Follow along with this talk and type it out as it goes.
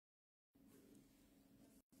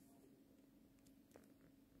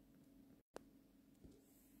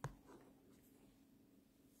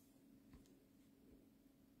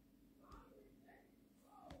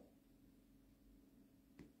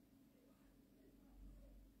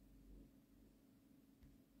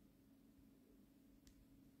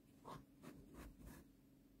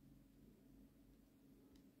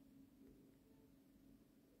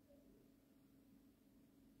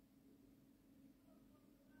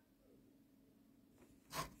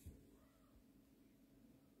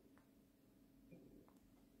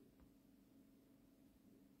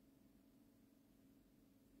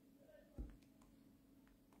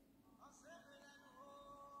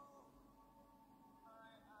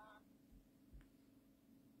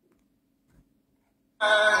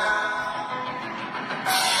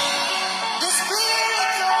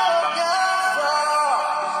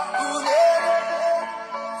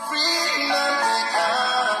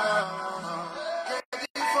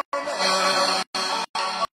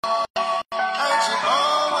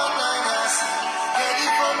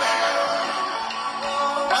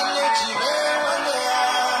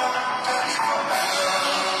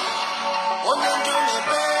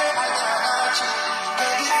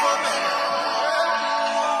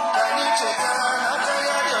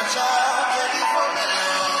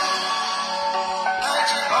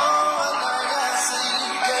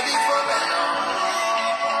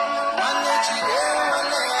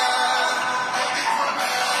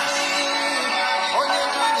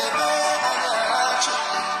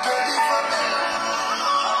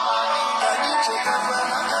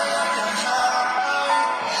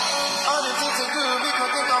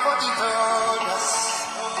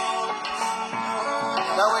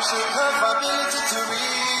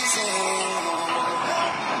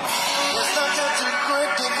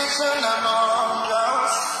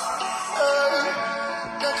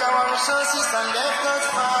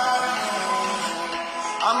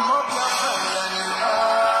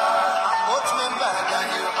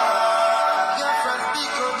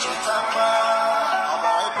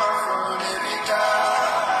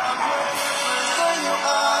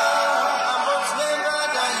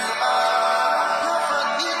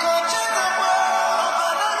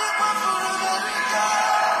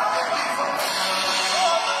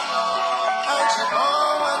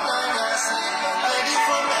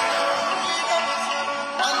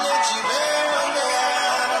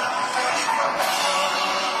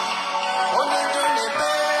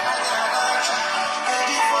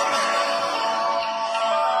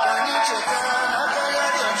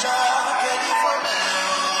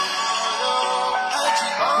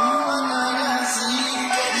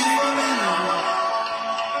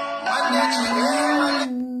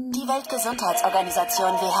Die Weltgesundheitsorganisation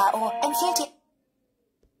WHO empfiehlt die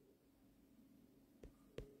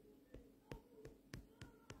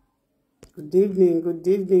Good evening, good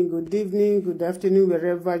evening, good evening, good afternoon,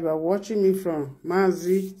 wherever you are watching me from.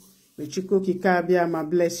 Mazi, Biafra,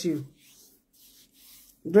 bless you.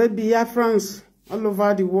 Great Biafrans all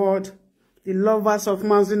over the world, the lovers of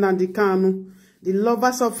Mazi and the Kanu, the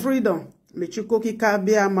lovers of freedom,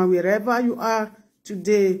 wherever you are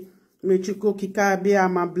today,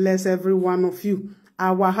 bless every one of you.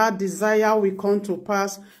 Our heart desire will come to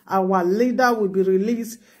pass. Our leader will be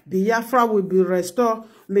released. Biafra will be restored.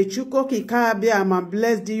 Mechuko Kikabiama,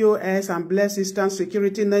 bless DOS and bless Eastern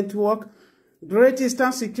Security Network. Great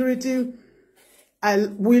Eastern Security,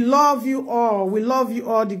 we love you all. We love you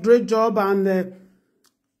all. The great job and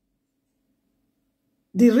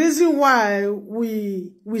the reason why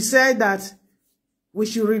we said that we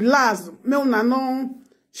should relax,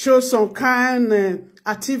 show some kind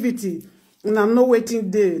activity. Una no waiting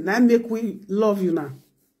day. Now make we love you now.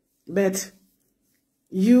 But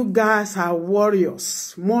you guys are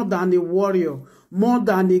warriors. More than a warrior. More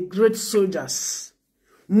than a great soldiers.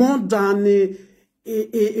 More than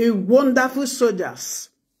a wonderful soldiers.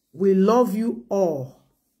 We love you all.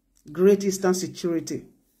 Great Eastern Security.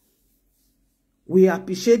 We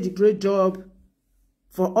appreciate the great job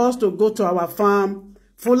for us to go to our farm.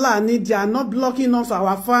 Fulani, they are not blocking us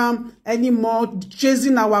our farm anymore,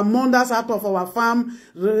 chasing our mothers out of our farm,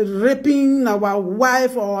 raping our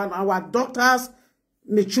wife or our daughters.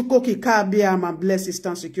 Mechuko Kikabiama, bless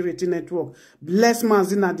Eastern Security Network, bless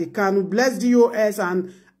Mazi and the Kanu, bless DOS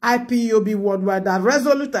and IPOB worldwide. That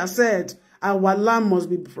resolute has said our land must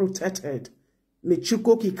be protected.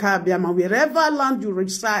 Mechuko Kikabiama, wherever land you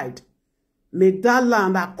reside, may that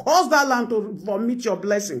land, I cause that land to vomit your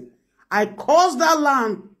blessing. I cause that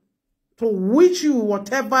land to wish you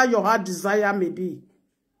whatever your heart desire may be.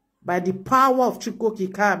 By the power of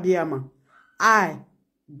Chukwuka Abiyama, I,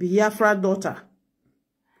 Biafra daughter,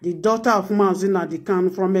 the daughter of Mazi and the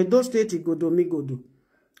Kanu from Edo State, Igodomigodo.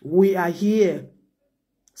 We are here.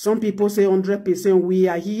 Some people say 100%. We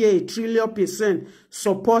are here 1,000,000,000%.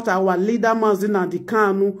 Support our leader Mazi and the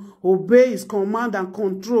Kanu. Obey his command and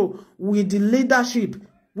control with the leadership,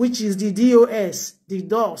 which is the DOS, the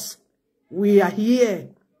DOS. We are here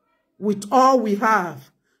with all we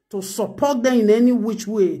have to support them in any which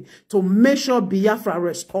way to make sure Biafra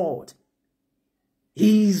restored.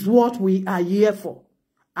 He is what we are here for.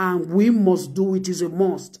 And we must do it. It's a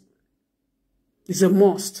must. It's a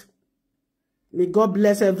must. May God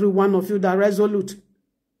bless every one of you that resolute.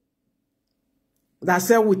 That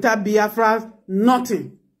said, without Biafra,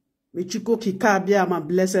 nothing. May Chukwuka Abiyama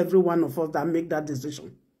bless every one of us that make that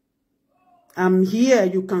decision. I'm here.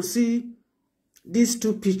 You can see These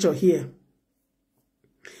two pictures here.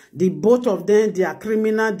 The both of them, they are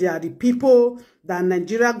criminal. They are the people that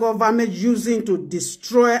Nigeria government using to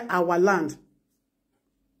destroy our land.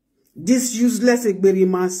 This useless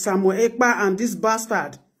Ekperima, Samuel Ekpa, and this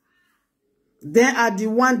bastard, they are the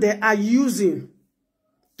one they are using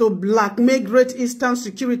to blackmail Great Eastern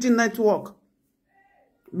Security Network.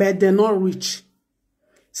 But they're not rich.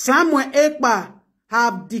 Samuel Ekpa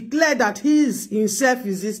have declared that he is himself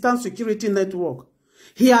is Eastern Security Network.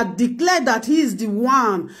 He had declared that he is the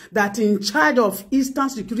one that in charge of Eastern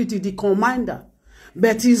Security, the commander.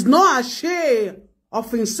 But he's not ashamed of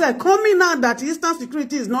himself, coming out that Eastern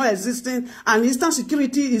Security is not existing and Eastern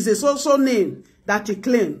Security is a social name that he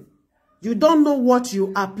claimed. You don't know what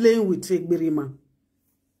you are playing with, Ekperima.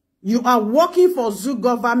 You are working for Zoo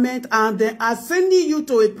government and they are sending you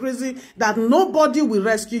to a prison that nobody will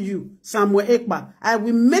rescue you. Samuel Ekpa, I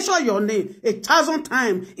will measure your name 1,000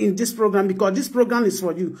 times in this program because this program is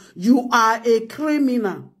for you. You are a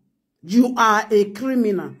criminal. You are a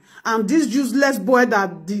criminal. And this useless boy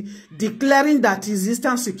that declaring that is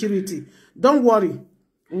Eastern Security, don't worry.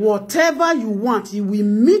 Whatever you want, he will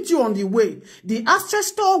meet you on the way. The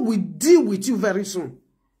ancestor will deal with you very soon.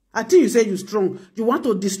 I think you say you're strong. You want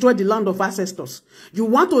to destroy the land of ancestors. You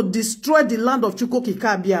want to destroy the land of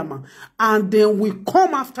Chukwukika. And then we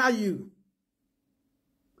come after you.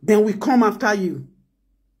 Then we come after you.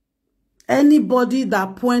 Anybody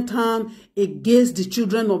that point hand against the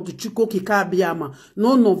children of the Chukwukika,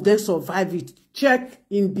 none of them survive it. Check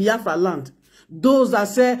in Biafra land. Those that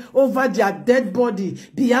say over their dead body,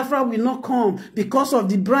 Biafra will not come because of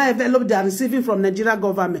the bribe envelope they are receiving from Nigeria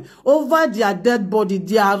government. Over their dead body,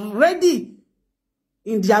 they are ready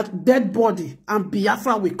in their dead body and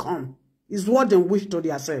Biafra will come. Is what they wish to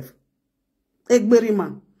themselves.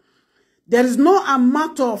 Ekperima, there is no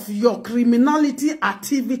amount of your criminality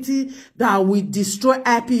activity that will destroy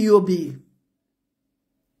IPOB.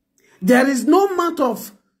 There is no amount of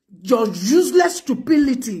your useless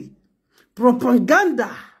stupidity,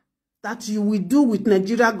 propaganda that you will do with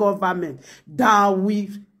Nigeria government that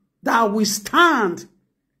will stand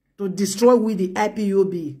to destroy with the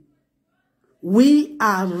IPOB. We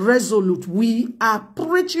are resolute. We are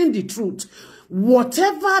preaching the truth.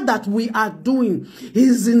 Whatever that we are doing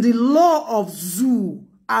is in the law of Zoo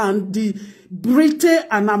and the Britain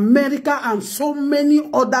and America and so many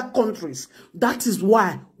other countries. That is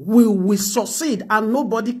why we will succeed and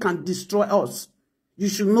nobody can destroy us. You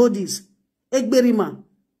should know this. Ekperima,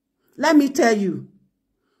 let me tell you,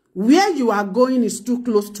 where you are going is too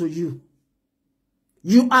close to you.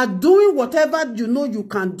 You are doing whatever you know you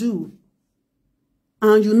can do,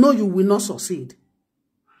 and you know you will not succeed.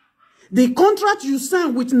 The contract you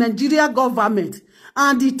sign with Nigeria government,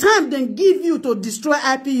 and the time they give you to destroy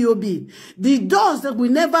IPOB, the doors that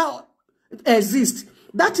will never exist.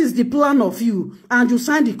 That is the plan of you, and you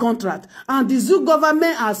sign the contract. And the Zoo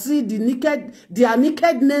government has seen their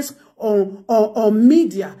nakedness on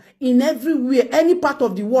media in everywhere, any part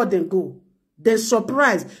of the world they go. They're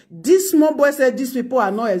surprised. This small boy said these people are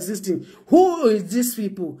not existing. Who is these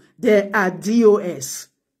people? They are DOS.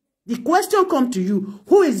 The question comes to you,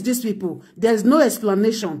 who is these people? There's no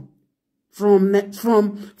explanation from this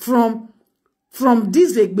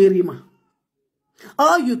Ekperima.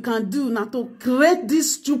 All you can do now to create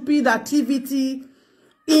this stupid activity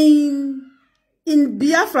in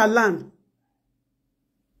Biafra land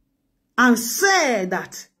and say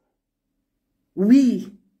that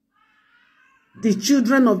we, the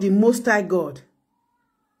children of the Most High God,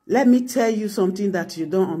 let me tell you something that you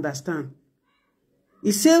don't understand.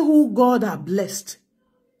 He said who God are blessed,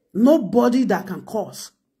 nobody that can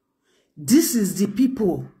cause. This is the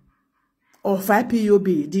people of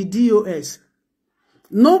IPOB, the DOS.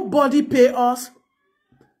 Nobody pay us.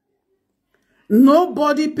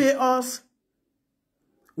 Nobody pay us.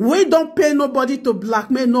 We don't pay nobody to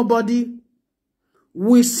blackmail nobody.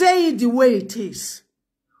 We say it the way it is.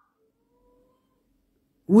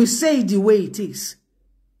 We say it the way it is.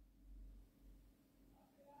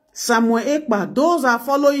 Samuel Ekpa, those are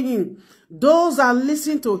following him. Those are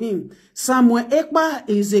listening to him. Samuel Ekpa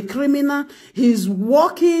is a criminal. He's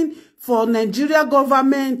working for Nigeria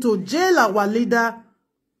government to jail our leader.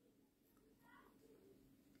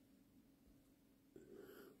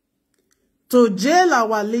 To jail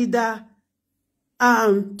our leader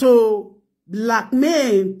and to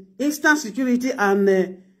blackmail Eastern Security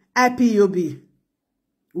and IPOB.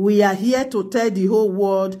 We are here to tell the whole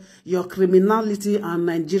world your criminality and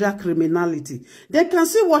Nigeria criminality. They can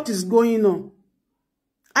see what is going on.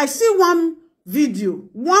 I see one video,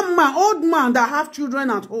 one man, old man that have children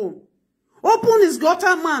at home, Open his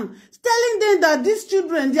gutter man, telling them that these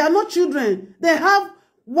children, they are not children. They have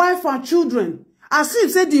wife and children. As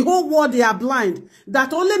if say the whole world they are blind.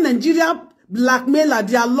 That only Nigeria blackmailer,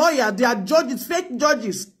 their lawyer, their judges, fake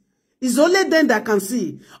judges. It's only them that can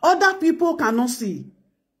see. Other people cannot see.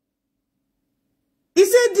 He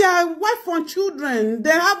said their wife and children,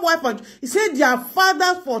 they have wife and he said their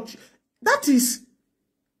father for that is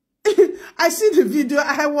I see the video,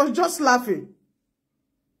 I was just laughing.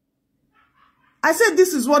 I said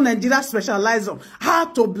this is what Nigeria specializes on, how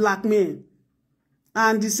to blackmail.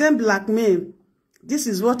 And the same blackmail, this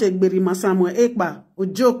is what Ekperima Samuel Ekpa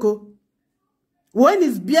Ojoko, when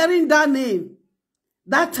he's bearing that name,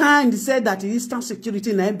 that time he said that Eastern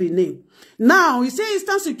Security na be name. Now he say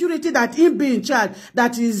Eastern Security that he be in charge,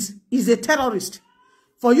 that is a terrorist.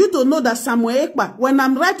 For you to know that Samuel Ekpa, when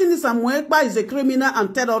I'm writing this, Samuel Ekpa is a criminal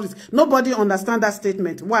and terrorist. Nobody understand that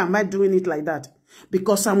statement. Why am I doing it like that?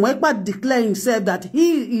 Because Samuel Ekpa declared himself that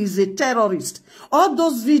he is a terrorist. All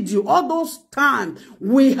those videos, all those times,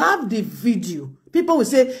 we have the video. People will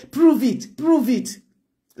say, prove it, prove it.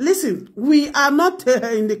 Listen, we are not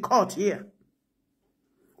in the court here.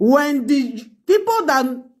 When the people that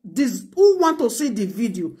who want to see the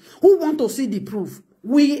video, who want to see the proof,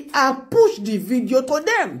 we are push the video to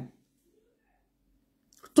them,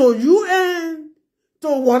 to UN,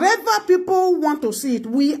 to whatever people want to see it.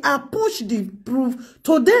 We are push the proof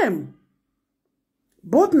to them.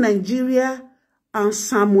 Both Nigeria and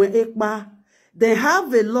Samuel Ekpa, they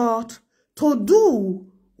have a lot to do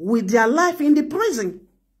with their life in the prison,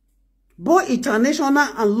 both international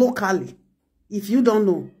and locally. If you don't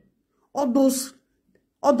know, all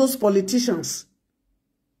those politicians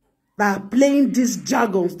that are playing these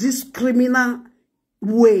jargons, this criminal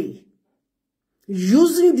way,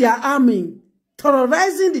 using their army,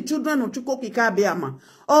 terrorizing the children of Chukwukika,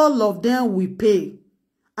 all of them will pay.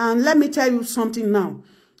 And let me tell you something now.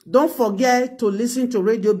 Don't forget to listen to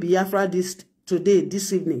Radio Biafra this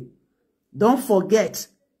evening. Don't forget.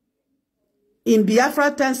 In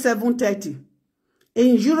Biafra time 7:30.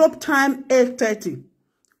 In Europe time 8:30.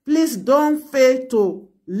 Please don't fail to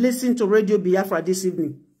listen to Radio Biafra this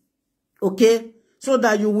evening. Okay? So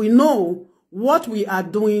that you will know what we are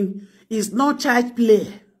doing is not child play.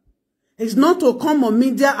 It's not to come on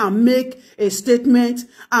media and make a statement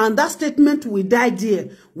and that statement will die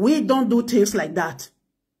there. We don't do things like that.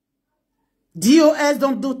 DOS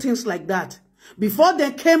don't do things like that. Before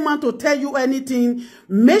they came out to tell you anything,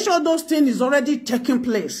 make sure those things is already taking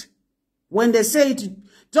place. When they say it,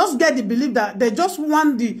 just get the belief that they just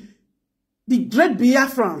want the great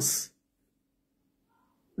Biafrans.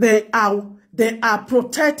 They are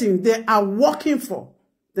protecting, they are working for.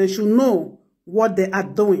 They should know what they are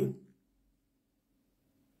doing.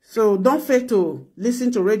 So don't fail to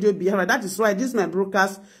listen to Radio Biafra. That is why this is my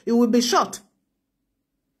broadcast. It will be short.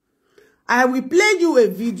 I will play you a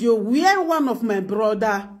video where one of my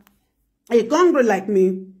brother, a Congress like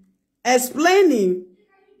me, explaining,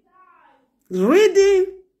 reading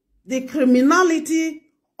the criminality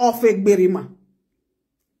of Ekperima.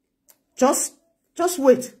 Just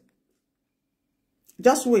wait.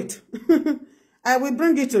 Just wait. I will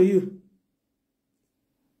bring it to you.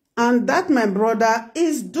 And that, my brother,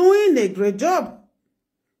 is doing a great job.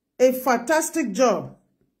 A fantastic job.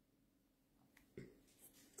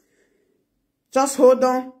 Just hold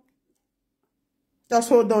on. Just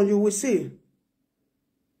hold on. You will see.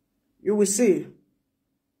 You will see.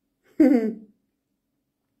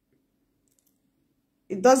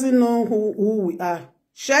 It doesn't know who we are.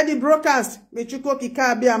 Share the broadcast. May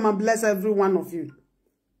Chukwukika bless every one of you.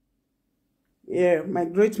 Yeah, my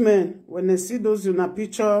great man. When I see those in a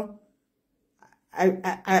picture,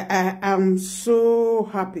 I am so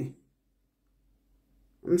happy.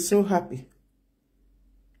 I'm so happy.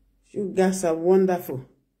 You guys are wonderful.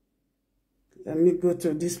 Let me go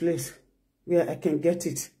to this place where I can get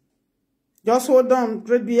it. Just hold on,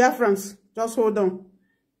 great Biafrans. Just hold on.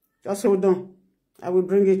 Just hold on. I will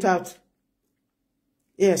bring it out.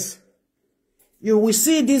 Yes. You will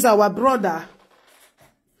see this, our brother,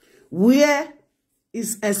 where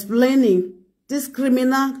is explaining this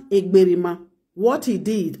criminal Ekperima, what he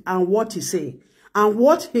did and what he said, and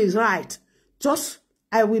what he's right. Just,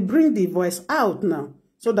 I will bring the voice out now,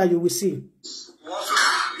 so that you will see.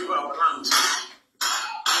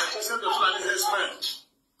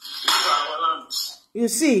 You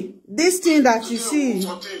see, this thing that you see,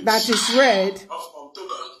 that is red,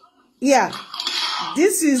 yeah,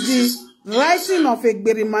 this is the writing of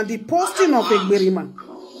Ekperima, the posting of Ekperima.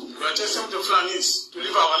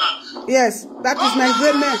 Yes, that is my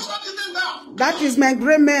great man. That is my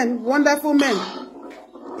great man, wonderful man.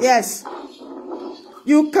 Yes.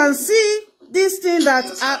 You can see this thing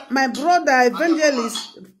that my brother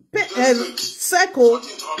evangelist circle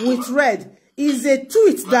with red is a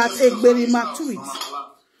tweet that Ekperima tweet.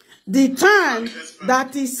 The time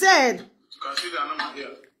that he said,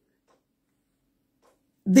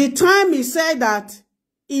 that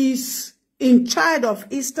he's in charge of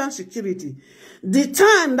Eastern security. The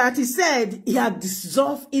time that he said he had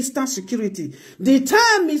dissolved Eastern security. The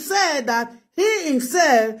time he said that he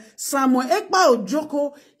himself, Samuel Ekpa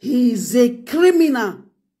Ojoko, he is a criminal.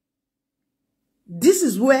 This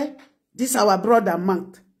is where this our brother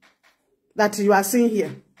marked that you are seeing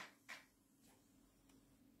here.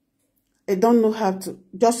 I don't know how to.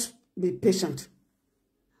 Just be patient.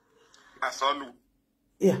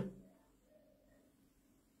 Yeah.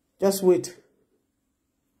 Just wait.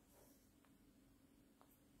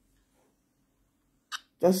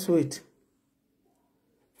 Just wait.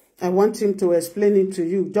 I want him to explain it to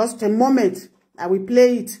you. Just a moment. I will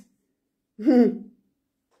play it.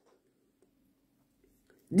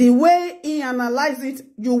 The way he analyzed it,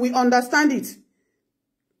 you will understand it.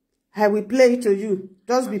 I will play it to you.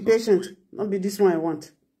 Just be patient. Not be this one I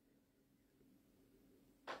want.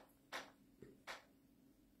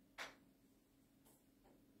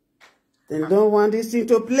 They don't want this thing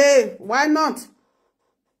to play. Why not?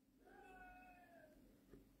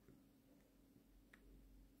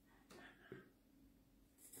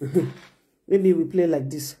 Maybe we play like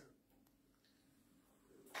this.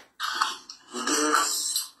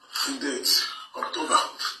 Date, October.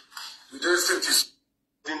 We just said this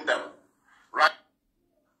in them. Right?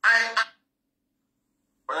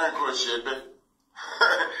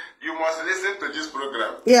 You must listen to this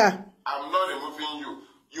program. Yeah. I'm not removing you.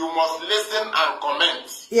 You must listen and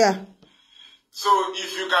comment. Yeah. So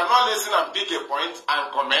if you cannot listen and pick a point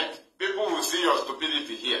and comment, people will see your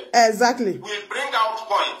stupidity here. Exactly. We bring out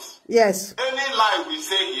points. Yes. Any lie we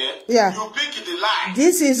say here, yeah. You pick the lie.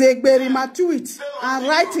 This is a Ekperima tweet and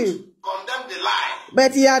writing. Condemn the lie.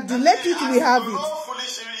 But he had delayed it, we have it. No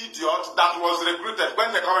foolish idiot that was recruited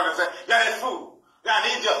when they come and say, you're a fool, you're an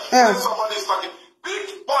idiot. Yeah. When somebody is talking,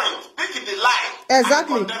 pick point, pick the lie.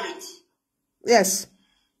 Exactly. And condemn it. Yes.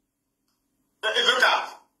 Look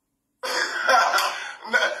at.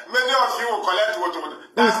 Many of you will collect what.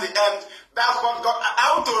 That's the end. That's what God.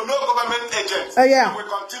 How to know government agents. Yeah. And we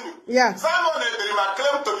continue. Yeah. Simon Ekperima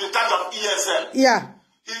claimed to be in charge of ESL. Yeah.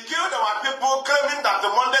 He killed our people, claiming that the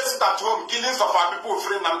Monday sit at home, killings of our people will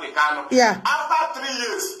free Nnamdi Kanu. Yeah. After 3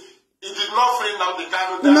 years, he did not free Nnamdi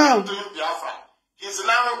Kanu. They no. are doing Biafra. He's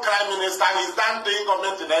now prime minister. He's done doing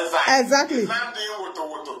government in exile. Exactly. He's now doing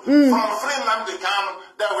woto. From freeing Nnamdi Kanu,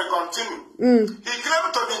 then we continue. He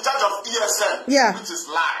claimed to be in charge of ESN, yeah. which is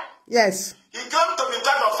lie. Yes. He claimed to be in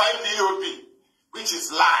charge of IPOB, which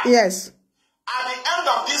is lie. Yes. At the end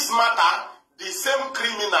of this matter, the same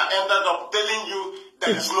criminal ended up telling you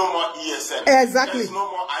there is no more ESN. Exactly. There is no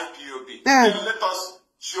more IPOB. Then let us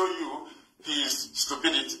show you his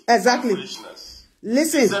stupidity. Exactly. And foolishness.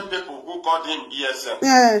 Listen. The same people who called him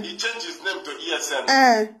ESN. He changed his name to ESN.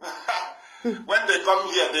 When they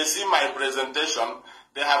come here, they see my presentation.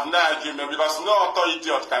 They have no argument because no authority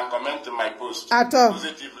can comment in my post. At all.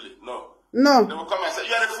 Positively. No. No. They will come and say,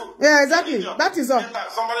 you're a fool. Yeah, exactly. That is all.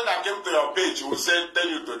 Somebody that came to your page will tell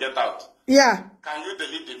you to get out. Yeah. Can you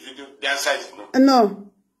delete the video? The answer is no.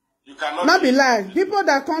 No. You cannot. Not be lying. People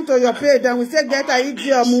that come to your page and will say, get a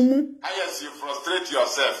idiot, mumu. Yes, you frustrate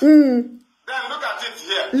yourself. Then look at it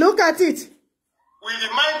here. Look at it. We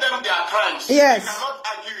remind them their crimes. Yes. They cannot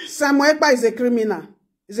argue it. Samuel Ekpa is a criminal.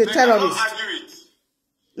 He's a terrorist. Cannot argue it.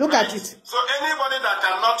 Look at it. So anybody that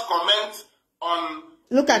cannot comment on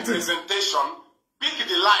look at the presentation, pick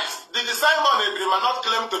the lies. Did the Simon Ekperima not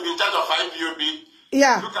claim to be in charge of IPOB?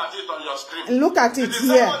 Yeah. Look at it on your screen. Look at it here. Did the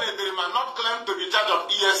Simon Ekperima not claim to be in charge of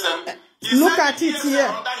ESN? Look at it here.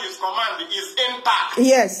 Under his command is intact.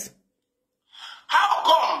 Yes. How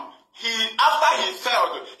come after he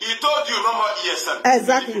failed, he told you no more ESN?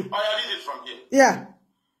 Exactly. Or you read it from here. Yeah.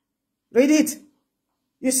 Read it.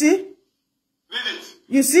 You see? Read it.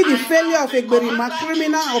 You see the failure of Ekperima,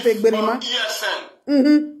 criminal of Ekperima. ESN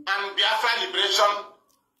and Biafra liberation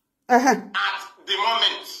at the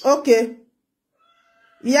moment. Okay.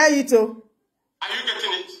 Yeah, you too. Are you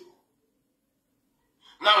getting it?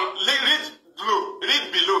 Now,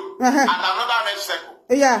 read below. And another red circle.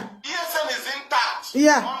 Yeah. ESN is intact.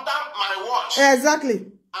 Yeah. Under my watch. Exactly.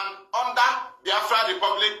 And under Biafra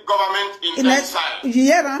Republic government in exile.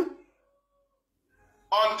 Yeah.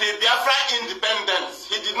 Until Biafra independence.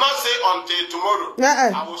 He did not say until tomorrow.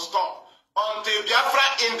 I will stop. Until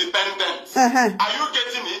Biafra independence. Are you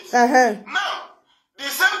getting it? Now, the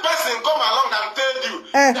same person come along and tell you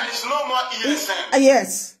there is no more ESN.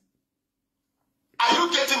 Yes.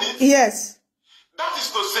 Yes. That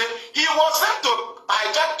is to say, he was sent to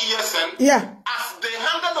hijack ESN as they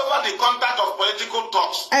handed over the contact of political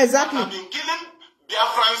talks. Exactly. That have been killing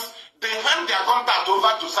Biafrans. They hand their contact over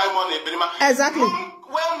to Simon Ekperima. Exactly.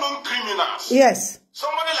 Well-known criminals. Yes.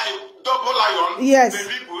 Somebody like Double Lion, yes.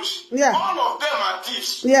 Baby Bush, yeah. all of them are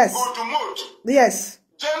thieves. Yes. Go to mood. Yes.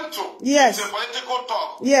 Gentle. Yes. It's a political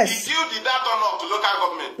talk. Yes. He killed the that or not to local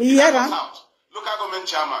government. Local government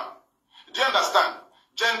chairman. Do you understand?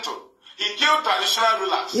 Gentle. He killed traditional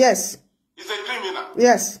rulers. Yes. He's a criminal.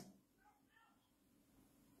 Yes.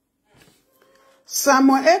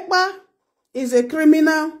 Samuel Ekpa is a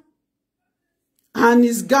criminal and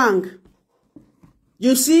his gang.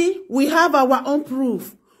 You see, we have our own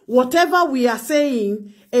proof. Whatever we are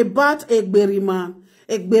saying about Ekperima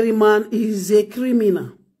is a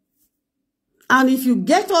criminal. And if you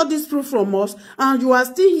get all this proof from us, and you are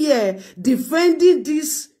still here defending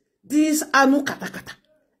this anu katakata,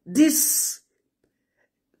 this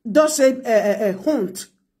does a hunt,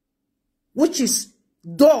 which is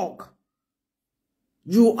dog,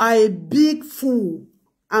 you are a big fool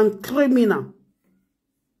and criminal.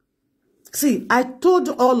 See, I told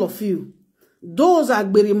all of you, those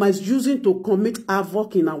Ekperima is using to commit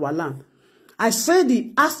havoc in our land. I said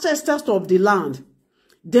the ancestors of the land,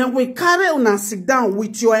 then we carry on and sit down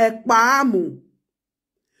with your Ekperima.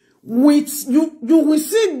 With you will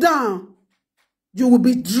sit down, you will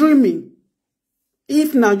be dreaming.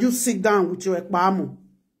 If now you sit down with your Ekperima.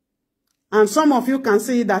 And some of you can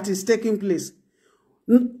see that is taking place.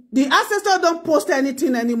 The ancestors don't post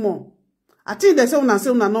anything anymore. I think they say una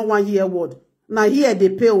not 1 year word. Now here they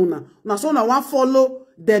pay una. Now so una want follow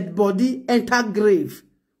dead body enter grave.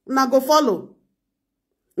 Una go follow.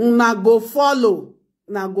 Una go follow.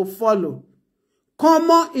 Una go follow.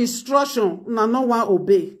 Common instruction. Una no want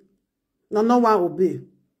obey. Una no want obey.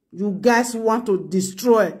 You guys want to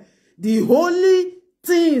destroy the holy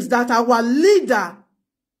things that our leader,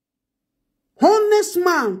 honest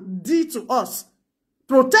man, did to us.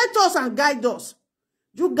 Protect us and guide us.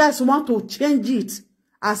 You guys want to change it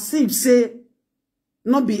as if say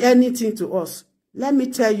not be anything to us. Let me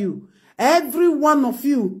tell you, every one of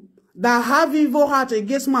you that have evil heart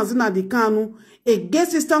against Mazi Kanu,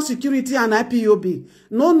 against Eastern Security and IPOB,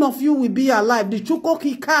 none of you will be alive. The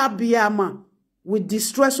Chukoki Biyama will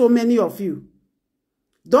destroy so many of you.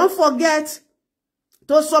 Don't forget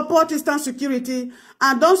to support Eastern Security,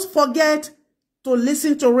 and don't forget to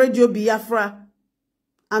listen to Radio Biafra.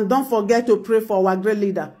 And don't forget to pray for our great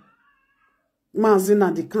leader, Mazi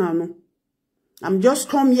Kanu. I'm just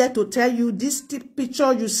come here to tell you this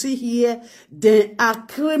picture you see here, they are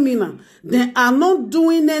criminal. They are not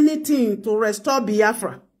doing anything to restore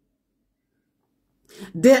Biafra.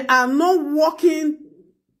 They are not working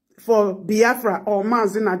for Biafra or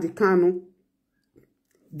Mazi Kanu.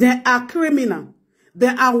 They are criminal. They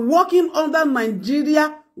are working under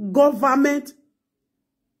Nigeria government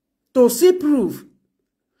to see proof.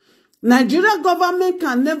 Nigeria government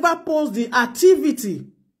can never post the activity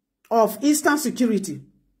of Eastern Security.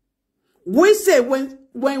 We say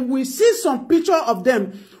when we see some picture of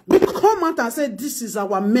them, we come out and say this is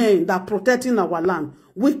our men that are protecting our land.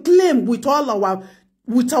 We claim with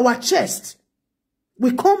our chest.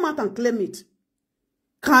 We come out and claim it.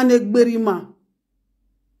 Can Ekperima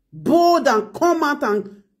bold and come out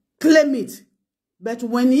and claim it? But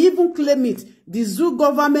when he even claim it, the zoo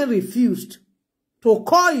government refused to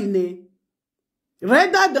call in name,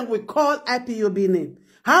 rather than we call IPOB name.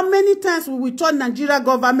 How many times will we tell Nigeria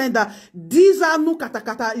government that these are no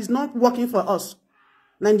katakata is not working for us?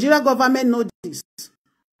 Nigeria government knows this.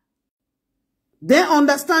 They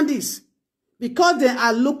understand this because they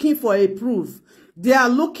are looking for a proof. They are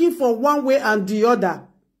looking for one way and the other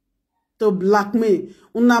to blackmail.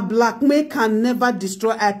 Una blackmail can never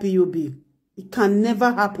destroy IPOB. It can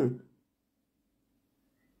never happen.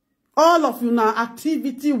 All of you now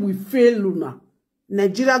activity will fail Luna.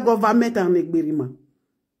 Nigeria government and Ekperima.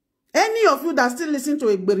 Any of you that still listen to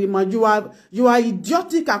Ekperima, you are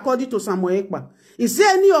idiotic according to Samuel Ekpa. Is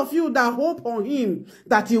there any of you that hope on him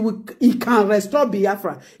that he can restore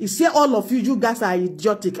Biafra? He say all of you guys are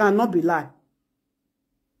idiotic and not be lie.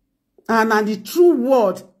 And the true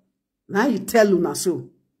word, now you tell Luna so.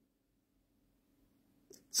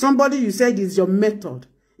 Somebody you said is your method.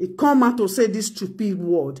 He come out to say this stupid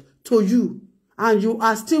word to you, and you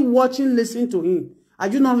are still watching, listening to him. Are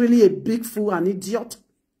you not really a big fool, an idiot?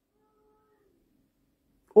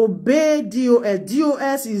 Obey DOS.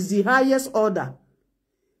 DOS is the highest order.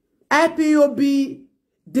 IPOB,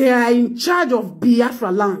 they are in charge of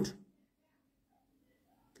Biafra land.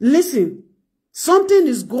 Listen, something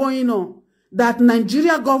is going on that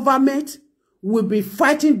Nigeria government will be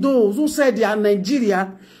fighting those who said they are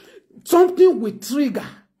Nigeria. Something will trigger.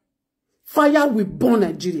 Fire will burn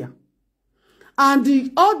Nigeria.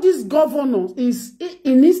 And all these governors is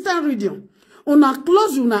in Eastern region. Una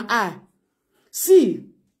close una eye. See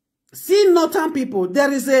northern people.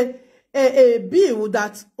 There is a bill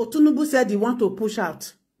that Otunubu said he want to push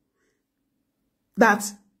out. That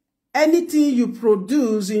anything you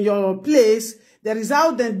produce in your place, there is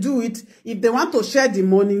how they do it. If they want to share the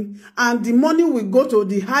money, and the money will go to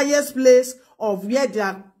the highest place of where they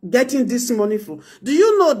are getting this money from. Do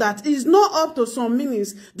you know that it's not up to some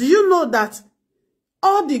meanings? Do you know that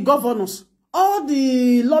all the governors, all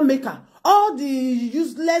the lawmakers, all the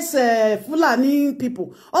useless Fulani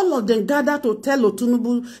people, all of them gather to tell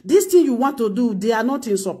Otunubu, this thing you want to do, they are not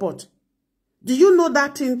in support. Do you know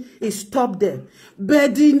that thing is stopped there?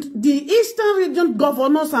 But the Eastern region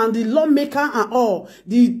governors and the lawmaker and all,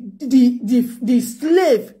 the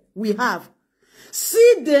slave we have,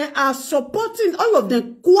 see, they are supporting all of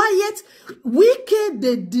them quiet, wicked,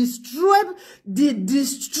 they destroy.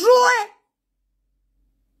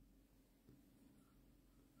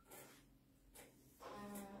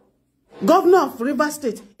 Governor of River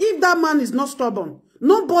State, if that man is not stubborn,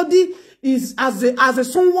 nobody is as a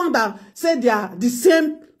someone that said they are the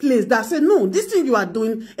same place that said no, this thing you are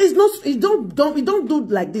doing is not. It don't do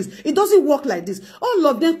like this. It doesn't work like this. All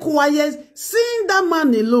of them quiet, seeing that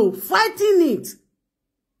man alone, fighting it.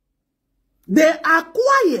 They are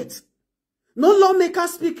quiet. No lawmaker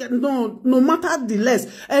speak. No matter the less.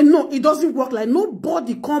 And no, it doesn't work like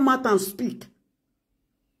nobody come out and speak.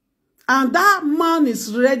 And that man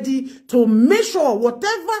is ready to make sure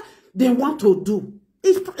whatever they want to do.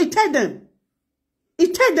 It tell them.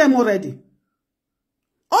 It tell them already.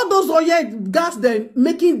 All those oil gas, they're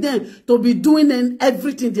making them to be doing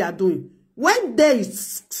everything they are doing. When there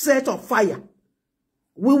is set of fire,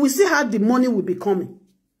 we will see how the money will be coming.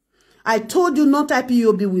 I told you not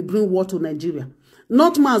IPOB will bring war to Nigeria.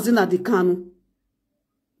 Not Mazi and the Kanu.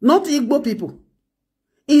 Not Igbo people.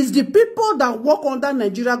 It's the people that work under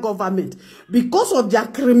Nigeria government. Because of their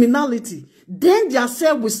criminality, then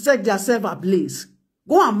themselves will set themselves ablaze.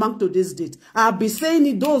 Go and mark to this date. I'll be saying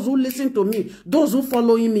it, those who listen to me, those who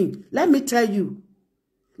following me. Let me tell you.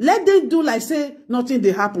 Let them do like say nothing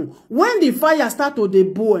they happen. When the fire start to the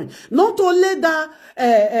burn, not only that,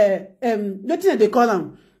 what they call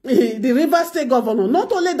them, the River State governor,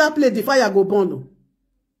 not only that place, the fire go burn.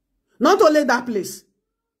 Not only that place.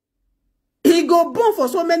 He go burn for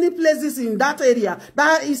so many places in that area,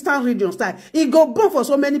 that Eastern region style. He go burn for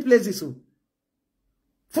so many places.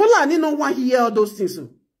 Fulani no want to hear all those things. And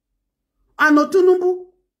Otunubu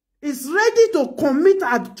is ready to commit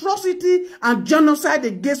atrocity and genocide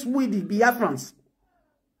against we, the Biafrans.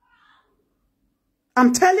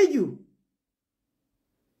 I'm telling you.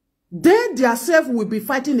 They themselves will be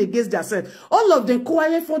fighting against themselves. All of them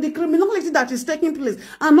quiet for the criminality that is taking place.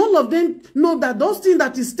 And all of them know that those things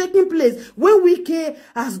that is taking place, when we care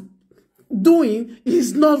as doing,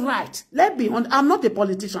 is not right. Let's be honest. I'm not a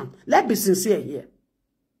politician. Let's be sincere here.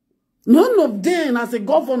 None of them, as a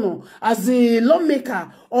governor, as a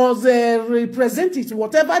lawmaker, or as a representative,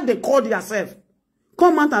 whatever they call themselves,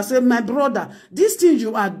 come out and say, my brother, this thing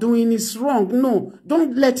you are doing is wrong. No,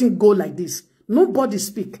 don't let it go like this. Nobody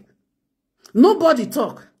speak. Nobody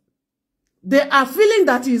talk. They are feeling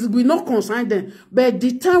that it will not concern them. But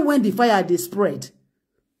the time when the fire they spread,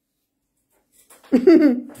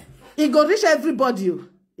 it go reach everybody.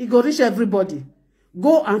 It go reach everybody.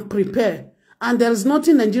 Go and prepare. And there is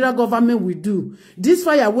nothing Nigeria government will do. This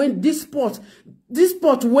fire, when this pot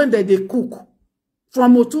when they cook,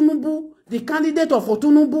 from Otunubu, the candidate of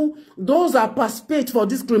Otunubu, those are participate for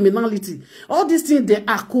this criminality. All these things they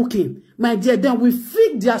are cooking. My dear, then we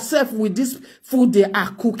feed themselves with this food they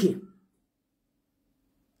are cooking.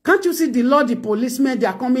 Can't you see the law, the policemen, they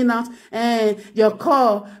are coming out, your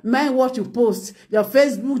call, mind what you post, your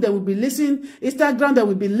Facebook, they will be listening, Instagram, they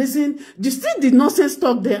will be listening. You see the nonsense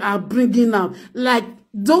talk they are bringing out. Like,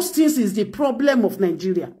 those things is the problem of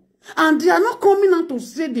Nigeria. And they are not coming out to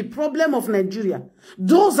say the problem of Nigeria.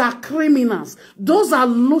 Those are criminals. Those are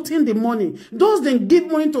looting the money. Those that give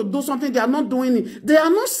money to do something, they are not doing it. They are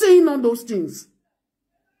not saying all those things.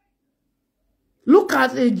 Look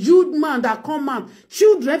at a Jude man that come out.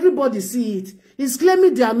 Children, everybody see it. He's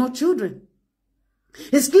claiming they are not children.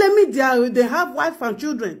 He's claiming they have wife and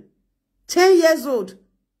children. 10 years old.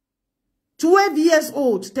 12 years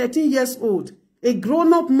old. 13 years old. A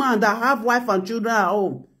grown-up man that have wife and children at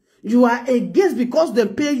home. You are against because they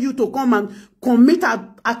pay you to come and commit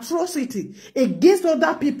atrocity against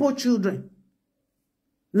other people's children.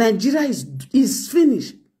 Nigeria is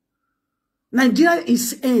finished. Nigeria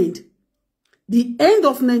is end. The end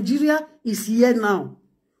of Nigeria is here now.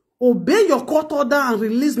 Obey your court order and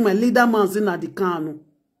release my leader, Mazi Kanu.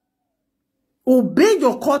 Obey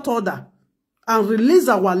your court order and release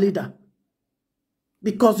our leader.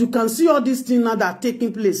 Because you can see all these things now that are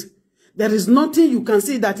taking place. There is nothing you can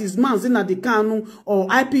see that is Mazi Kanu or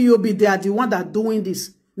IPOB. They are the one that are doing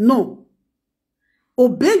this. No.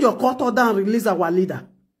 Obey your court order and release our leader.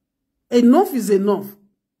 Enough is enough.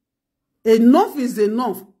 Enough is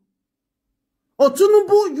enough.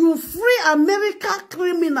 Otunubu, you free America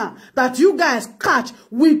criminal that you guys catch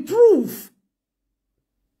with proof.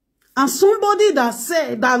 And somebody that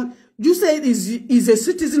said that you say is a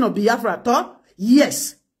citizen of Biafra, thought,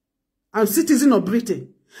 yes, I'm citizen of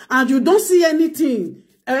Britain. And you don't see anything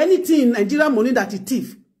in Nigerian money that you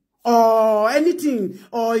thief. Or anything,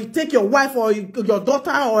 or you take your wife or your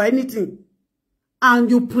daughter or anything. And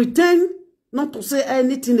you pretend not to say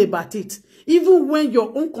anything about it. Even when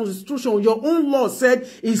your own constitution, your own law said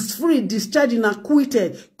is free, discharged, and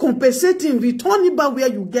acquitted, compensate him, return him back where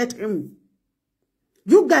you get him.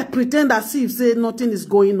 You guys pretend as if say nothing is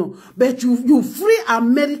going on. But you free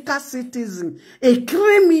America citizen, a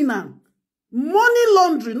criminal, money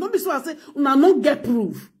laundering. Nobody so I say, una not get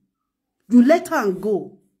proof. You let her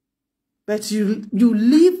go. But you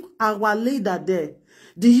leave our leader there.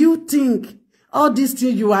 Do you think all these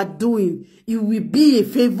things you are doing, it will be in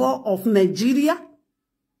favor of Nigeria?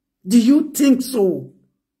 Do you think so?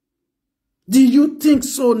 Do you think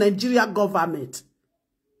so, Nigeria government?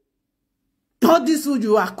 All this food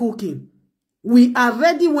you are cooking, we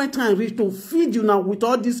already went and ready to feed you now with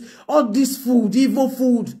all this food, evil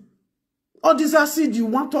food, all this acid you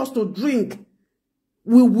want us to drink.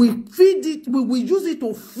 We will feed it, we will use it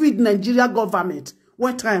to feed Nigeria government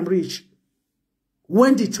when time reach.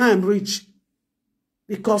 When the time reach.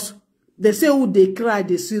 Because they say who they cry,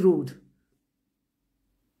 they see road.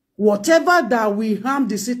 Whatever that we harm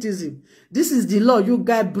the citizen, this is the law you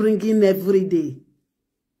guys bring in every day.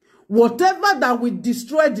 Whatever that we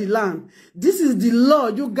destroy the land, this is the law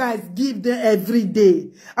you guys give them every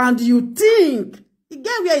day. And you think,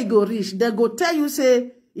 again where you go reach, they go tell you,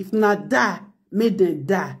 say, if not die, make them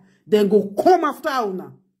die. Then go come after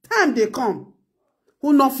una. Time they come.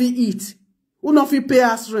 Who not fit eat? Who not fit pay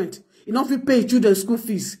us rent? You not fit pay children school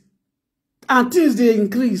fees. And things they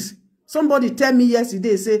increase. Somebody tell me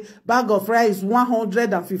yesterday, say, bag of rice,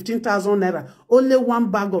 115,000 naira. Only one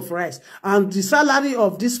bag of rice. And the salary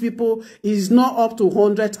of these people is not up to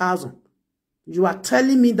 100,000. You are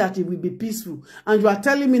telling me that it will be peaceful. And you are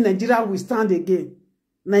telling me Nigeria will stand again.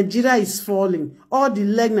 Nigeria is falling. All the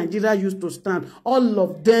leg Nigeria used to stand, all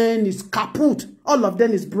of them is kaput. All of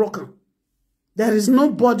them is broken. There is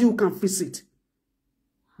nobody who can fix it.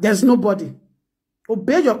 There's nobody.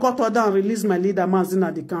 Obey your court order and release my leader, Mazi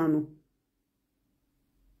Kanu.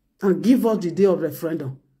 And give us the day of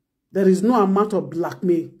referendum. There is no amount of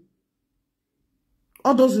blackmail.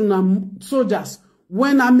 All those soldiers,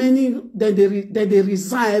 when how many, then they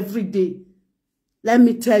resign every day. Let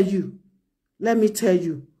me tell you,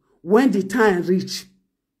 when the time reach,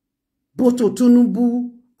 both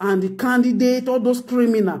Otunubu and the candidate, all those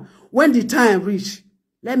criminals, when the time reach,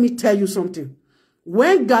 let me tell you something.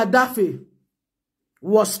 When Gaddafi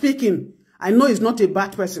was speaking, I know he's not a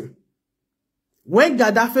bad person. When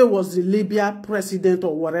Gaddafi was the Libya president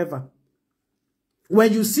or whatever,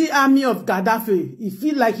 when you see army of Gaddafi, you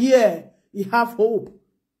feel like, yeah, you have hope.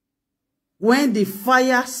 When the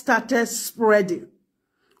fire started spreading,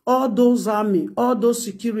 all those army, all those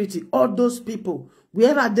security, all those people,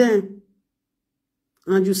 where are them?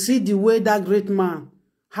 And you see the way that great man,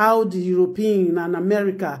 how the European and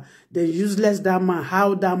America, the useless that man,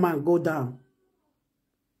 how that man go down.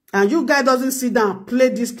 And you guys doesn't sit down and play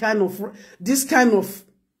this kind of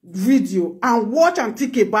video and watch and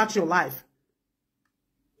think about your life.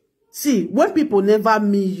 See, when people never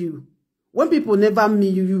meet you,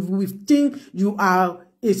 you will think you are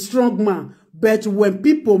a strong man. But when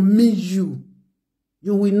people meet you,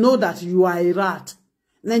 you will know that you are a rat.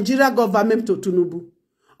 Nigeria government to Tinubu.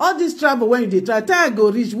 All this travel when you try to go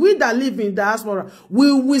rich, we that live in diaspora,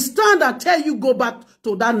 we will stand and tell you go back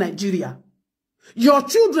to that Nigeria. Your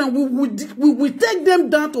children, we will take them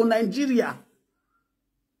down to Nigeria.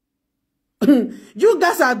 You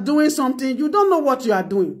guys are doing something, you don't know what you are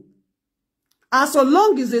doing. As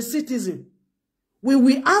long as a citizen, we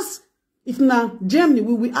will ask, if now Germany,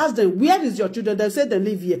 we will ask them, where is your children? They say they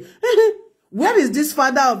live here. Where is this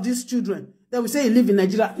father of these children? They will say he live in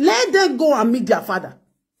Nigeria. Let them go and meet their father.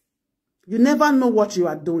 You never know what you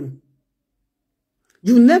are doing.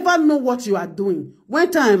 You never know what you are doing. When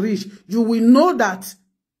time reach, you will know that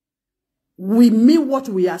we mean what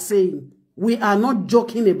we are saying. We are not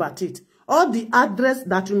joking about it. all the address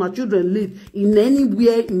that your children live in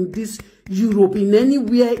anywhere in this Europe, in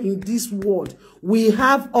anywhere in this world, we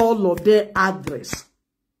have all of their address.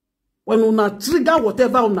 When una trigger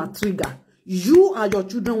whatever una trigger, you and your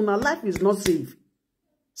children, una life is not safe.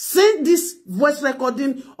 Send this voice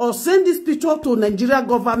recording or send this picture to Nigeria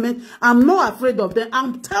government. I'm not afraid of them.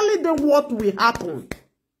 I'm telling them what will happen.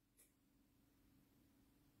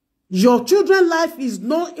 Your children's life is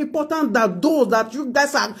not important than those that you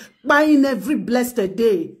guys are buying every blessed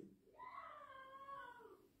day.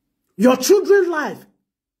 Your children's life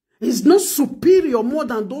is not superior more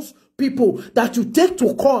than those people that you take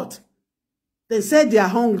to court. They say they are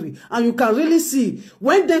hungry. And you can really see,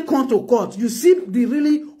 when they come to court, you see the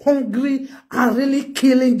really hungry and really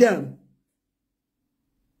killing them.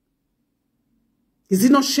 Is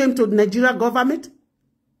it not shame to the Nigeria government?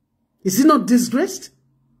 Is it not disgraced?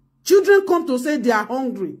 Children come to say they are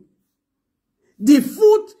hungry. The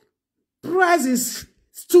food price is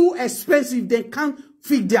too expensive. They can't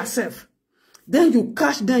feed themselves. Then you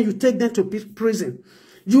catch them, you take them to prison.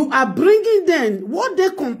 You are bringing them what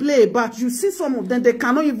they complain about. You see some of them, they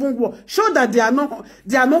cannot even walk. Show that they are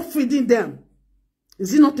not feeding them.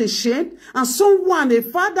 Is it not a shame? And someone, a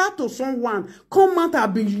father to someone, come out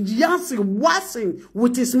and be yassing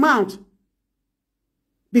with his mouth.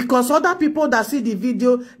 Because other people that see the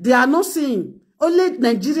video, they are not seeing. Only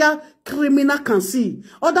Nigeria criminal can see.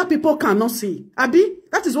 Other people cannot see. Abi,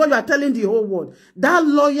 that is what you are telling the whole world. That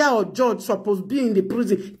lawyer or judge supposed to be in the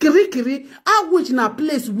prison. Kiri, I wish in a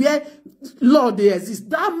place where law they exist.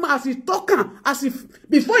 That man, as he talking, as if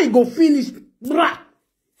before he go finish,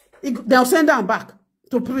 they'll send them back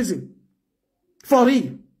to prison. For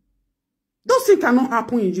real. Those things cannot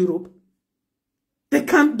happen in Europe. They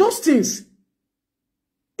can, those things.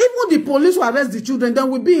 Even the police will arrest the children, then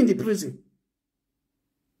will be in the prison.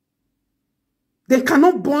 They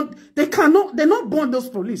cannot bond, they're not bond those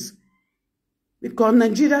police. Because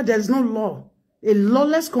Nigeria, there is no law. A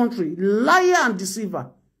lawless country, liar and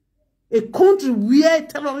deceiver. A country where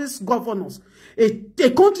terrorists govern us. A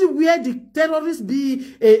country where the terrorists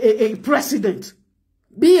be a president.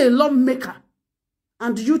 Be a lawmaker.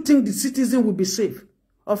 And do you think the citizen will be safe?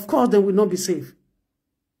 Of course, they will not be safe.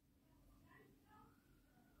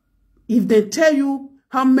 If they tell you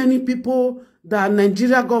how many people the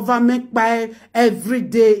Nigeria government buy every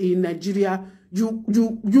day in Nigeria,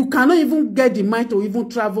 you cannot even get the mind to even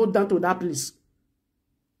travel down to that place.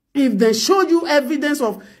 If they show you evidence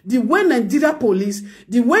of the way Nigeria police,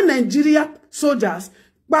 the way Nigeria soldiers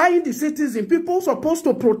buying the citizen, people supposed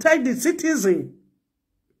to protect the citizen.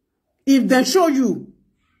 If they show you,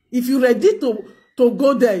 if you're ready to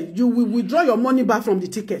go there, you will withdraw your money back from the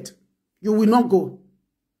ticket. You will not go.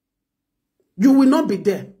 You will not be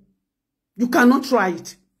there. You cannot try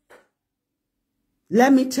it.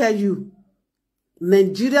 Let me tell you,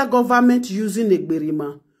 Nigeria government using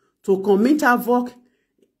Ekperima to commit havoc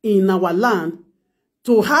in our land,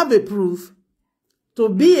 to have a proof, to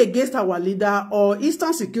be against our leader or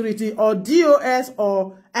Eastern Security or DOS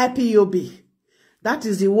or IPOB. That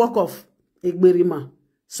is the work of Ekperima.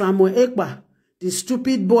 Samuel Ekpa, the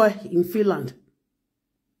stupid boy in Finland.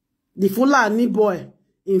 The Fulani boy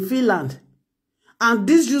in Finland. And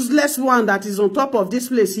this useless one that is on top of this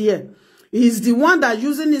place here is the one that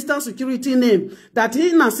using Eastern Security name. That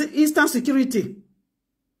in Eastern Security.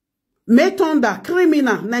 Metunda,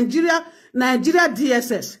 criminal. Nigeria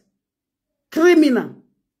DSS. Criminal.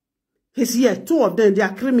 He's here. Two of them, they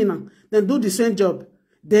are criminal. They do the same job.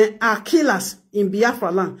 They are killers in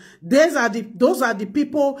Biafra land. Those are the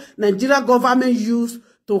people Nigeria government use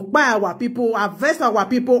to buy our people, harvest our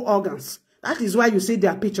people organs. That is why you see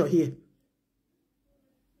their picture here.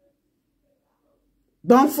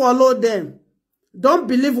 Don't follow them. Don't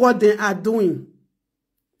believe what they are doing.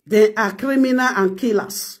 They are criminal and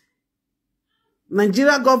killers.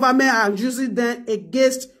 Nigeria government are using them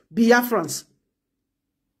against Biafrans.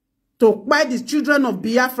 To buy the children of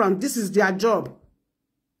Biafrans. This is their job.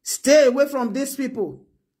 Stay away from these people.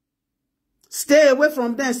 Stay away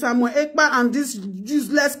from them. Samuel Ekpa and these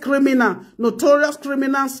useless criminal, notorious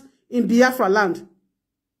criminals in Biafra land.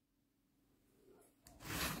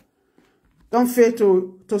 Don't fail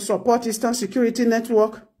to support Eastern Security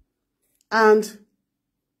Network. And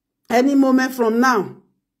any moment from now,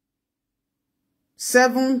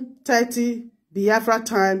 7:30 Biafra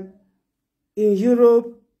time in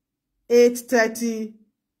Europe, 8:30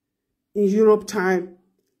 in Europe time,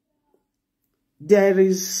 there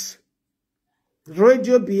is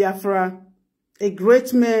Radio Biafra, a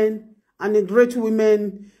great man and a great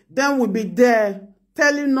woman. Then will be there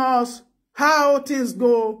telling us how things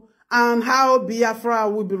go and how Biafra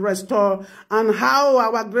will be restored, and how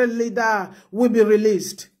our great leader will be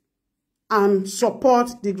released, and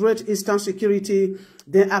support the Great Eastern Security.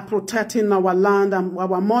 They are protecting our land and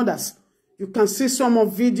our mothers. You can see some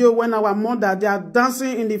of video when our mother, they are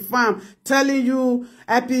dancing in the farm, telling you,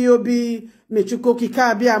 IPOB, Mechuko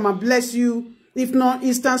Kikabiama, bless you. If not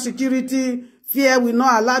Eastern Security, fear will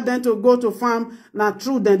not allow them to go to farm. Now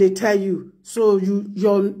true, then they tell you. So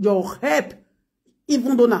your help,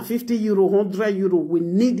 even though na 50 euro, 100 euro, we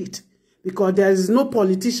need it. Because there is no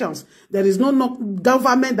politicians, there is no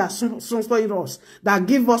government that sponsors us, that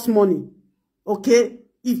give us money. Okay?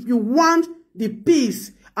 If you want the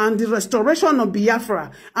peace and the restoration of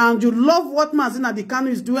Biafra, and you love what Mazi and Kanu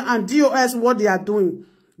is doing, and DOS what they are doing,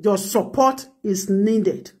 your support is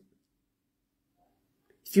needed.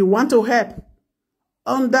 If you want to help,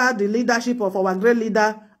 under the leadership of our great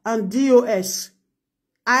leader and DOS,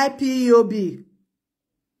 IPOB,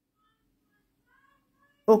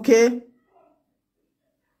 okay?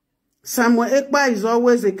 Samuel Ekpa is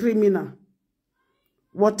always a criminal.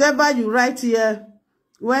 Whatever you write here,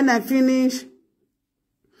 when I finish,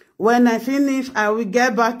 I will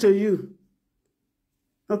get back to you.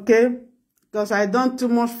 Okay? Because I don't too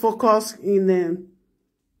much focus in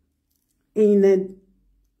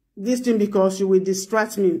this thing, because you will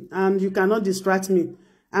distract me, and you cannot distract me.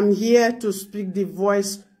 I'm here to speak the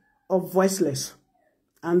voice of voiceless,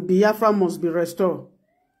 and Biafra must be restored.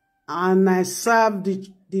 And I serve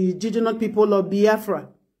the indigenous people of Biafra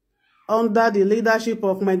under the leadership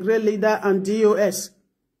of my great leader and DOS,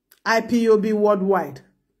 IPOB worldwide.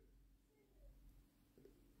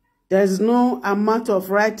 There's no amount of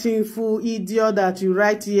writing full idiot that you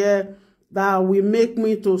write here that will make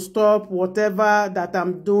me to stop whatever that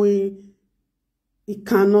I'm doing. It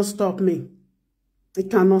cannot stop me. It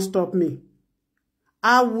cannot stop me.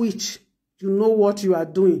 I wish you know what you are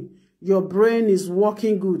doing. Your brain is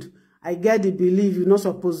working good. I get the belief you're not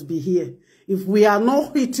supposed to be here. If we are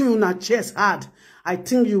not hitting on our chest hard, I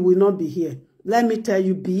think you will not be here. Let me tell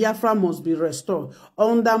you, Biafra must be restored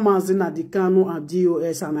under Mazi and Kanu and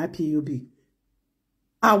DOS and IPOB.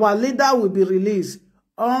 Our leader will be released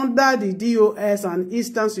under the DOS and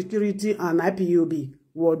Eastern Security and IPOB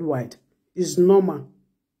worldwide. It's normal.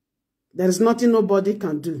 There is nothing nobody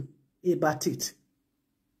can do about it.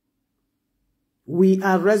 We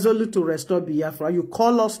are resolute to restore Biafra. You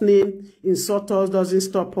call us name, insult us, doesn't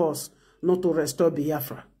stop us not to restore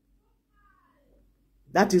Biafra.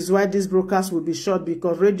 That is why this broadcast will be short,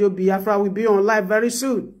 because Radio Biafra will be on live very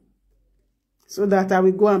soon. So that I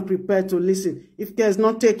will go and prepare to listen. If care is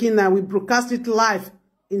not taken, I will broadcast it live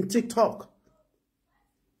in TikTok.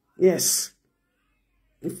 Yes.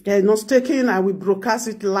 If care is not taken, I will broadcast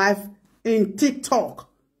it live in TikTok.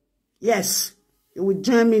 Yes. You will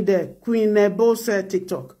join me there. Queen Ebose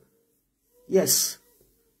TikTok. Yes.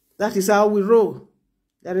 That is how we roll.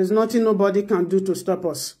 There is nothing nobody can do to stop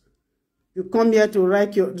us. You come here to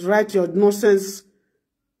write your nonsense.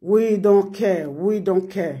 We don't care. We don't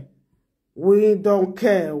care. We don't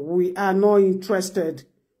care. We are not interested.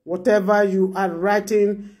 Whatever you are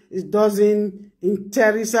writing, it doesn't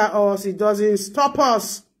interest us. It doesn't stop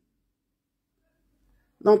us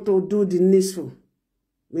not to do the needful.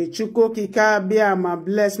 May Chuko Kikabiama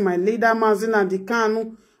bless my leader Mazi and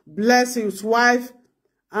Kanu, bless his wife,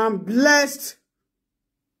 and bless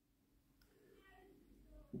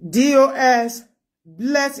DOS,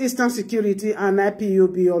 bless Eastern Security and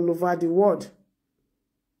IPOB all over the world.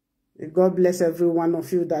 May God bless every one of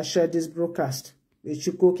you that shared this broadcast. May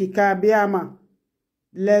Chuko Kikabiama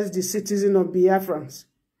bless the citizens of Biafrans.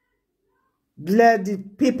 Bless the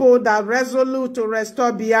people that resolute to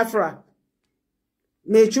restore Biafra.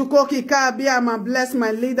 May Chuko Kikabiama bless my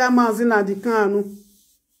leader Mazi and Kanu.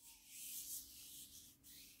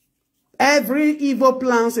 Every evil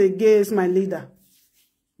plans against my leader,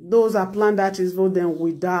 those are planned that evil, then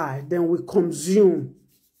we die, then we consume.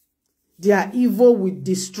 Their evil will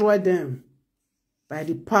destroy them by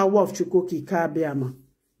the power of Chuko Kikabiama.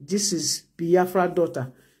 This is Biafra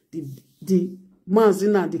daughter, the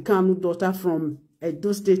Mazi and Kanu daughter from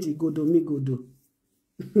Edo State, Igodo.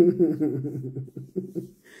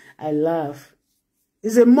 I laugh.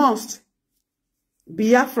 It's a must.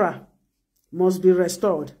 Biafra must be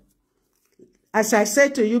restored. As I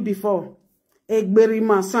said to you before,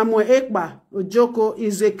 Ekperima Samuel Ekpa Ojoko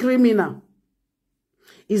is a criminal.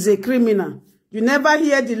 Is a criminal. You never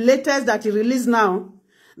hear the latest that he released now,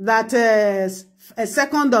 that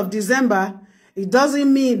 2nd of December, it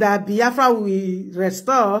doesn't mean that Biafra will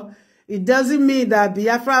restore. It doesn't mean that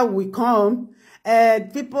Biafra will come.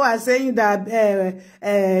 People are saying that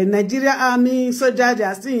Nigeria army soldiers, they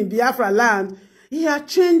are still in Biafra land. He has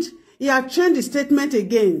changed He has changed the statement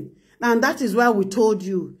again. And that is why we told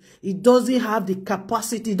you, he doesn't have the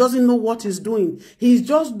capacity. He doesn't know what he's doing. He's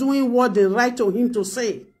just doing what they write to him to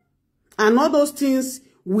say. And all those things,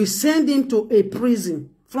 we send him to a prison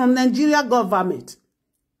from Nigeria government.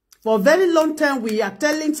 For a very long time, we are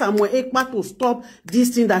telling Samuel Ekpa to stop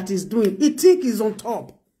this thing that he's doing. He think he's on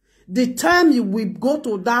top. The time he will go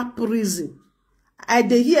to that prison, I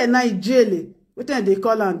dey hear now jail. What they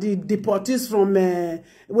call him? The deportees from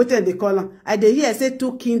what they call him? I dey hear say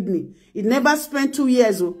 2 kidney. He never spent 2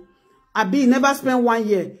 years. Abi he never spent 1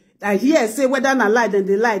 year. I hear say whether na lie, then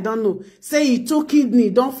they lie, don't know. Say he 2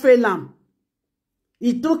 kidney, don't fail him.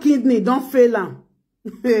 He 2 kidney, don't fail him.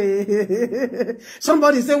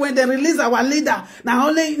 Somebody say when they release our leader,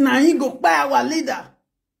 now he go buy our leader.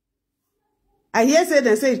 I hear say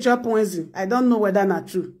they say he chop poison. I don't know whether not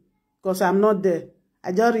true, because I'm not there.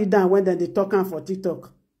 I just read down when they talking for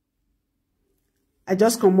TikTok. I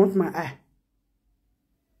just come out my eye.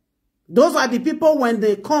 Those are the people when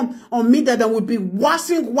they come on media that will be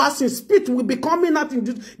washing, spit will be coming out in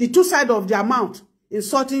the 2 sides of their mouth,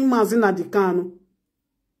 insulting Mazi and Kanu,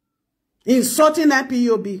 insulting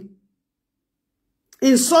IPOB,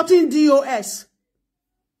 insulting DOS.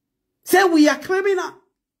 Say we are criminal.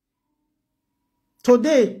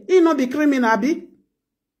 Today, he not be criminal, Abi.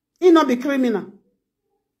 He not be criminal.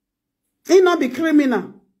 He not be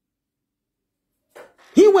criminal.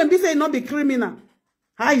 He when be say not be criminal.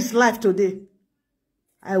 How is life today?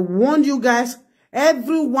 I warn you guys,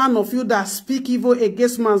 every one of you that speak evil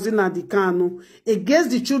against Mazi and Kanu,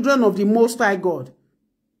 against the children of the Most High God,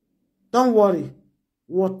 don't worry.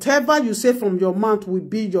 Whatever you say from your mouth will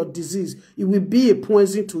be your disease. It will be a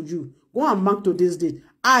poison to you. Go and mark to this date.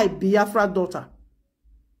 I, Biafra daughter.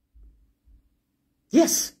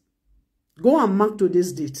 Yes. Go and mark to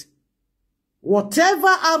this date. Whatever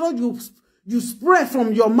arrow you spread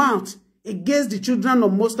from your mouth against the children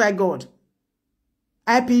of Most High God,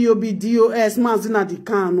 IPOB, DOS, Mazi and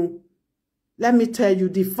Kanu, let me tell you,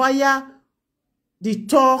 the fire, the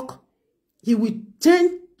talk, he will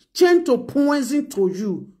change to poison to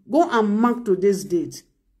you. Go and mark to this date.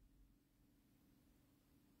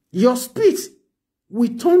 Your speech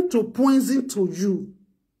will turn to poison to you.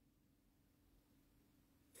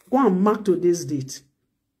 Go and mark to this date.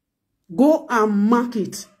 Go and mark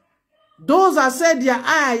it. Those that said their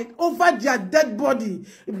eye over their dead body,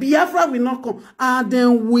 Biafra will not come. And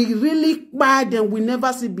then we really buy them, we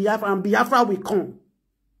never see Biafra, and Biafra will come.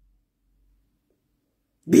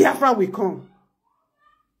 Biafra will come.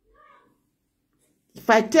 If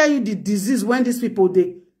I tell you the disease when these people,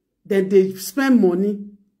 they spend money,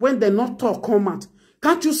 when they not talk, come out.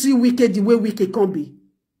 Can't you see wicked the way wicked can be?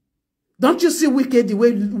 Don't you see wicked the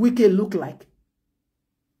way wicked look like?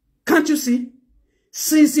 Can't you see?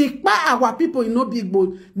 Since our people in no big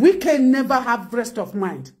boat, we can never have rest of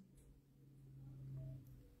mind.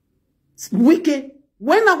 Wicked.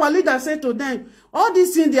 When our leader said to them, all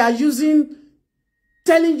these things they are using,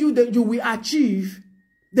 telling you that you will achieve,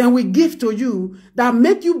 then we give to you, that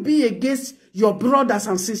make you be against your brothers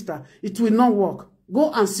and sisters. It will not work.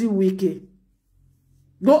 Go and see wicked.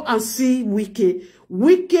 Go and see wicked.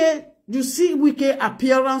 Wicked, you see wicked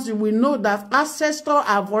appearance, you will know that ancestors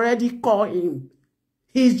have already called him.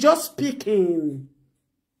 He's just speaking.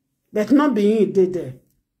 But not being there.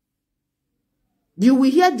 You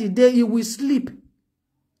will hear the day you will sleep.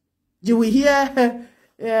 You will hear,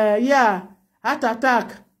 heart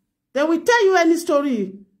attack. They will tell you any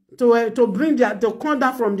story to bring to come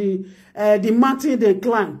down from the mountain they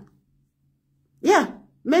climb. Yeah,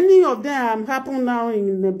 many of them happen now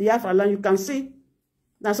in the Biafra land. You can see.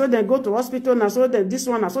 Now so they go to hospital. Now so this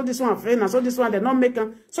one fail. Now so this one they not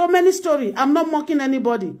making. So many stories. I'm not mocking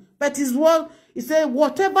anybody, but it's what he said.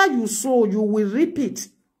 Whatever you sow, you will repeat.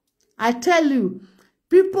 I tell you,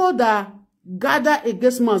 people that gather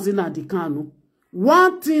against Mazi and Kanu,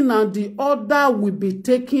 one thing and the other will be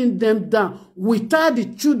taking them down without the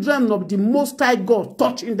children of the Most High God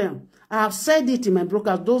touching them. I have said it in my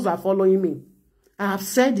brokers. Those are following me. I have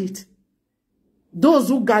said it. Those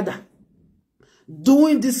who gather,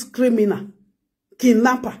 doing this criminal,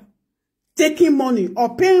 kidnapper, taking money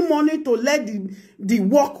or paying money to let the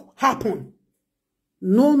work happen,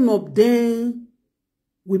 none of them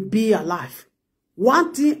will be alive.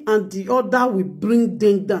 One thing and the other will bring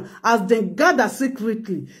them down. As they gather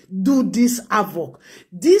secretly, do this havoc.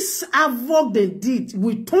 This havoc they did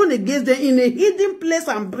will turn against them in a hidden place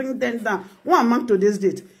and bring them down. One month to this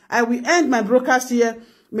date. I will end my broadcast here.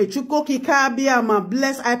 May Chuko Kikabia ma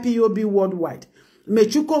bless IPOB worldwide. May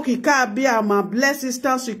Chuko Kikabia ma bless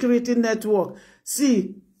Eastern Security Network.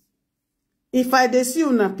 See, if I dey see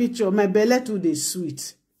una picture, my belly too dey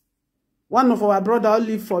sweet. One of our brother who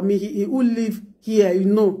live for me, he will live here, you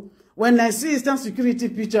know. When I see Eastern security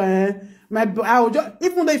picture, I will just,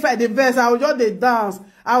 even though if I the verse, I will just they dance.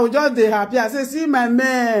 I will just they happy. I say, see my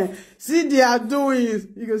man, see they are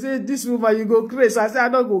doing. You can say, this woman, you go crazy. I say, I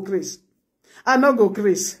don't go crazy. I don't go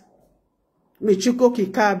crazy. May Chuko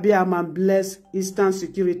Kikabiama bless Eastern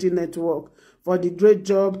Security Network for the great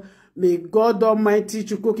job. May God Almighty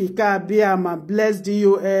Chuko Kikabiama bless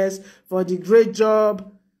DOS for the great job.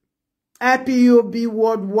 IPOB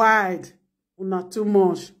worldwide. Not too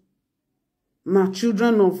much. Now,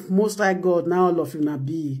 children of Most High God, now all of you na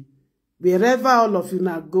be. Wherever all of you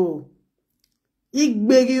na go.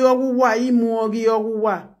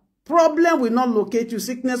 Problem will not locate you.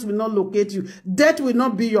 Sickness will not locate you. Death will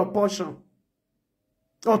not be your portion.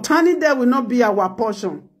 Alternative will not be our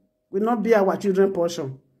portion. Will not be our children's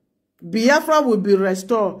portion. Biafra will be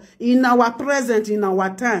restored in our present, in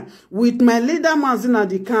our time. With my leader,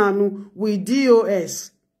 Mazi Kanu, with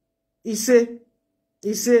DOS. He say,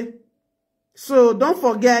 so don't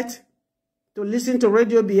forget to listen to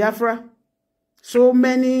Radio Biafra. So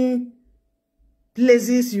many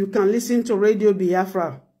places you can listen to Radio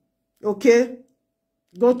Biafra. Okay?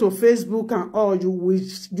 Go to Facebook and all, you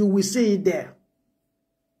will see it there.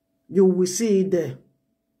 You will see it there.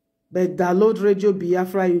 But download Radio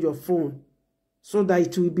Biafra in your phone so that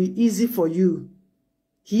it will be easy for you.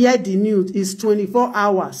 Hear the news. It's 24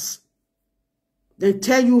 hours. Then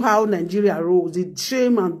tell you how Nigeria rolls, the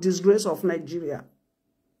shame and disgrace of Nigeria.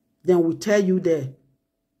 Then we tell you there.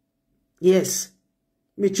 Yes.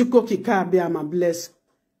 May Chuko Kikabiama bless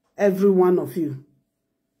every one of you.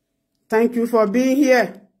 Thank you for being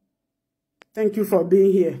here. Thank you for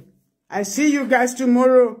being here. I see you guys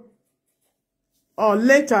tomorrow or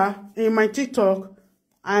later in my TikTok.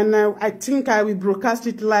 And I think I will broadcast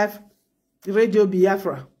it live, Radio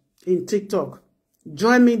Biafra, in TikTok.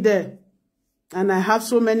 Join me there. And I have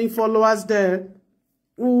so many followers there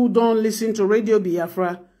who don't listen to Radio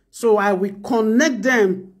Biafra. So I will connect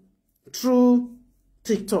them through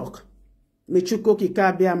TikTok. May Chuko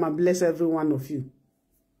Kikabiama bless every one of you.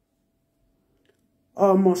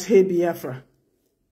 Almost hey Biafra.